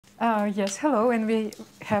Yes, hello, and we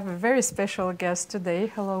have a very special guest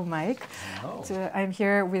today. Hello, Mike. Hello. I'm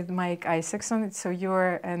here with Mike Isaacson. So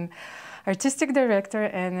you're an artistic director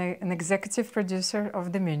and an executive producer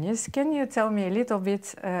of the Muny. Can you tell me a little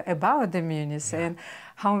bit about the Muny and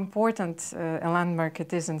how important a landmark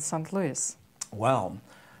it is in St. Louis? Well,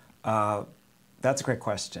 that's a great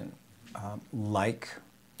question. Like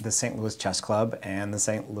the St. Louis Chess Club and the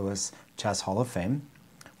St. Louis Chess Hall of Fame,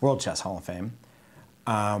 World Chess Hall of Fame,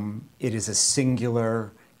 it is a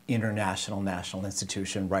singular international national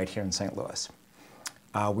institution right here in St. Louis.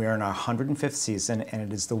 We are in our 105th season, and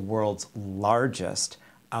it is the world's largest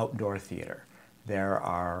outdoor theater. There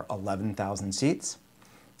are 11,000 seats.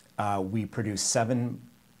 We produce 7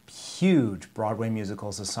 huge Broadway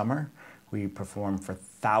musicals a summer. We perform for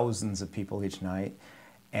thousands of people each night.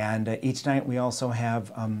 And each night we also have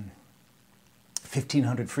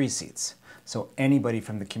 1,500 free seats. So anybody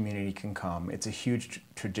from the community can come. It's a huge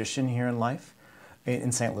tradition here in life.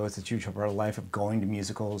 In St. Louis, it's a huge part of life of going to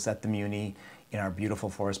musicals at the Muny in our beautiful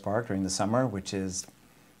Forest Park during the summer, which is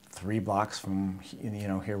 3 blocks from,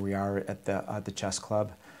 here we are at the Chess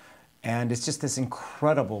Club. And it's just this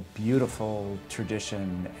incredible, beautiful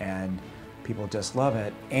tradition, and people just love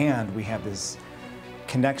it. And we have this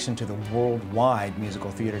connection to the worldwide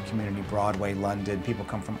musical theater community, Broadway, London. People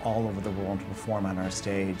come from all over the world to perform on our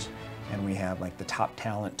stage. And we have like the top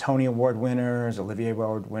talent, Tony Award winners, Olivier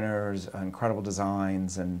Award winners, incredible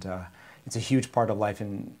designs, and it's a huge part of life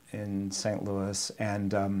in St. Louis,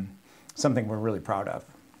 and something we're really proud of.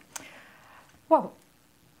 Well,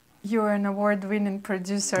 you're an award-winning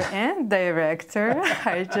producer and director.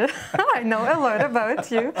 I know a lot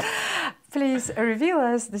about you. Please reveal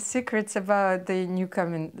us the secrets about the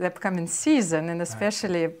upcoming season, and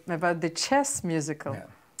especially about the chess musical. Yeah.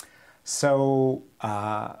 So,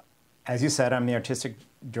 as you said, I'm the artistic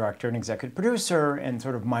director and executive producer, and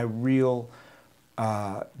sort of my real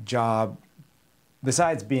job,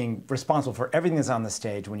 besides being responsible for everything that's on the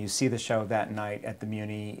stage when you see the show that night at the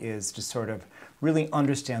Muny, is to sort of really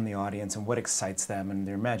understand the audience and what excites them and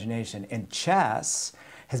their imagination. And chess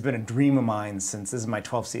has been a dream of mine since, this is my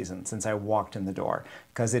 12th season, since I walked in the door,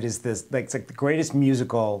 because it is this, it's like the greatest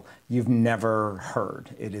musical you've never heard.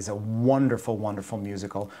 It is a wonderful, wonderful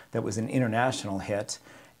musical that was an international hit.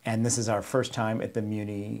 And this is our first time at the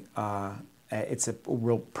Muny. It's a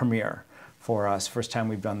real premiere for us, first time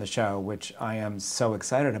we've done the show, which I am so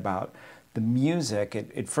excited about. The music,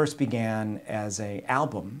 it first began as an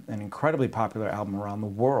album, an incredibly popular album around the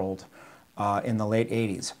world in the late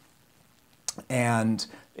 80s. And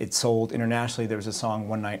it sold internationally. There was a song,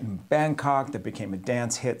 One Night in Bangkok, that became a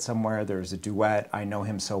dance hit somewhere. There was a duet, I Know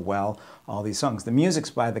Him So Well, all these songs. The music's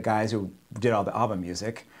by the guys who did all the ABBA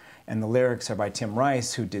music. And the lyrics are by Tim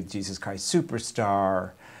Rice, who did Jesus Christ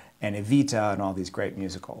Superstar and Evita and all these great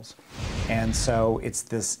musicals. And so it's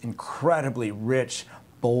this incredibly rich,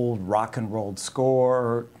 bold rock and roll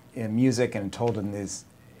score in music, and told in these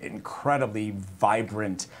incredibly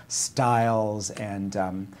vibrant styles,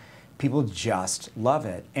 and people just love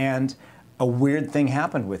it. And a weird thing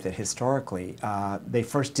happened with it historically. They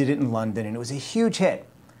first did it in London, and it was a huge hit.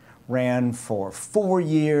 Ran for 4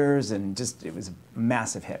 years, and it was a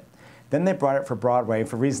massive hit. Then they brought it for Broadway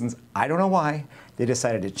for reasons I don't know why. They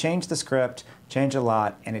decided to change the script, change a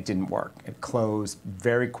lot, and it didn't work. It closed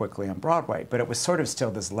very quickly on Broadway, but it was sort of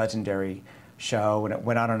still this legendary show, and it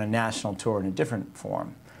went out on a national tour in a different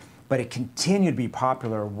form. But it continued to be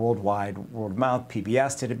popular worldwide, word of mouth.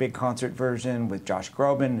 PBS did a big concert version with Josh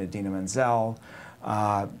Groban and Idina Menzel.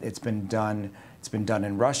 It's been done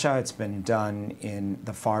in Russia. It's been done in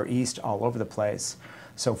the Far East, all over the place.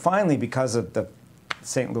 So finally, because of the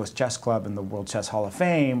St. Louis Chess Club and the World Chess Hall of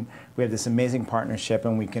Fame, we have this amazing partnership,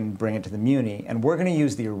 and we can bring it to the Muny. And we're going to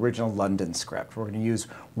use the original London script. We're going to use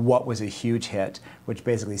what was a huge hit, which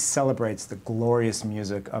basically celebrates the glorious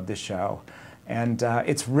music of the show. And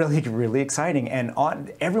it's really, really exciting. And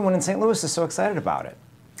everyone in St. Louis is so excited about it.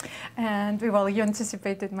 And, well, you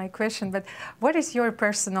anticipated my question, but what is your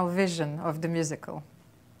personal vision of the musical?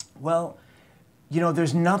 Well,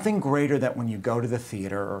 there's nothing greater than when you go to the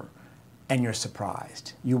theater and you're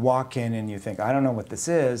surprised. You walk in and you think, I don't know what this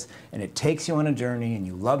is, and it takes you on a journey, and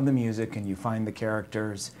you love the music, and you find the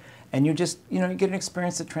characters, and you just, you get an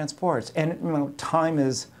experience that transports. And, time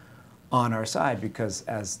is on our side, because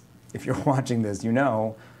if you're watching this,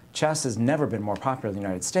 chess has never been more popular in the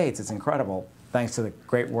United States. It's incredible, thanks to the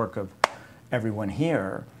great work of everyone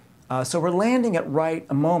here. So we're landing at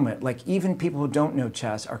a moment, like even people who don't know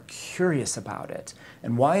chess are curious about it.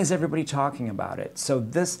 And why is everybody talking about it? So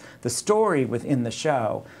the story within the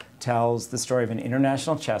show tells the story of an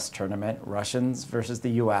international chess tournament, Russians versus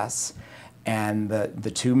the US, and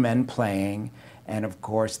the two men playing. And of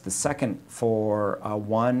course, the second for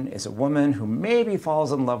one is a woman who maybe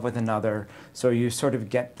falls in love with another. So you sort of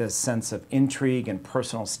get this sense of intrigue and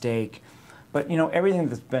personal stake. But you know, everything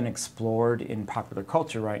that's been explored in popular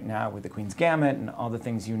culture right now with the Queen's Gambit and all the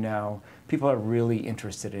things you know, people are really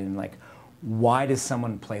interested in, like, why does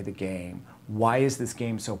someone play the game? Why is this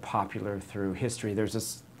game so popular through history? There's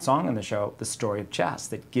this song in the show, The Story of Chess,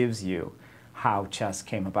 that gives you how chess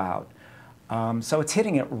came about. So it's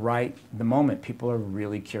hitting it right the moment. People are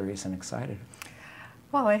really curious and excited.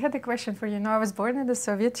 Well, I had a question for you. Now, I was born in the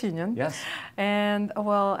Soviet Union. Yes. And,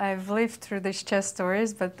 well, I've lived through these chess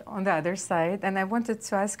stories, but on the other side. And I wanted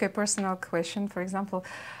to ask a personal question. For example,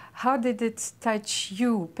 how did it touch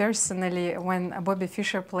you personally when Bobby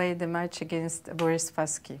Fischer played the match against Boris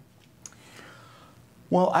Spassky?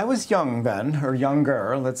 Well, I was young then, or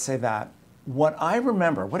younger, let's say that. What I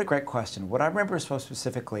remember, what a great question. What I remember so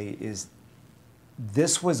specifically is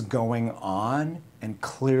this was going on, and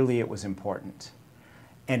clearly it was important.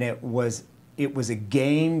 And it was a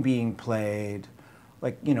game being played,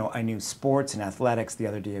 like, you know, I knew sports and athletics, the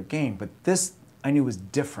other day of game, but this I knew was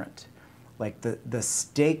different. Like the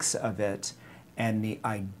stakes of it and the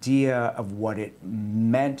idea of what it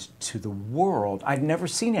meant to the world. I'd never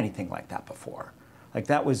seen anything like that before. Like,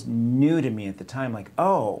 that was new to me at the time. Like,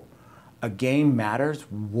 oh, a game matters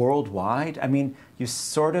worldwide. I mean, you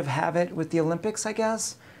sort of have it with the Olympics, I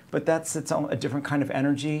guess, but that's its own, a different kind of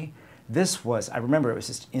energy. This was, I remember it was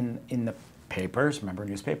just in the papers, remember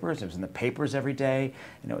newspapers? It was in the papers every day,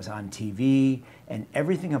 and it was on TV, and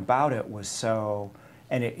everything about it was so,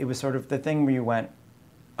 and it was sort of the thing where you went,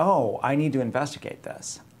 oh, I need to investigate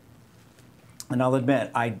this. And I'll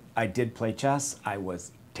admit, I did play chess. I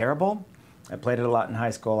was terrible. I played it a lot in high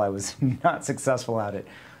school. I was not successful at it.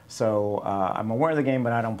 So I'm aware of the game,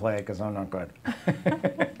 but I don't play it because I'm not good.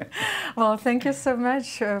 Well, thank you so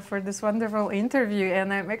much for this wonderful interview.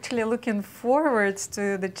 And I'm actually looking forward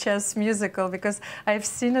to the chess musical because I've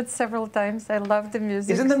seen it several times. I love the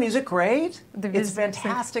music. Isn't the music great? It's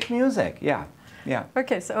fantastic music. Yeah, yeah.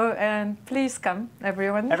 Okay, so and please come,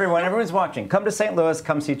 everyone. Everyone's watching. Come to St. Louis.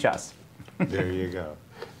 Come see chess. There you go.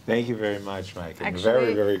 Thank you very much, Mike, and Actually,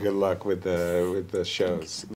 very, very good luck with the shows.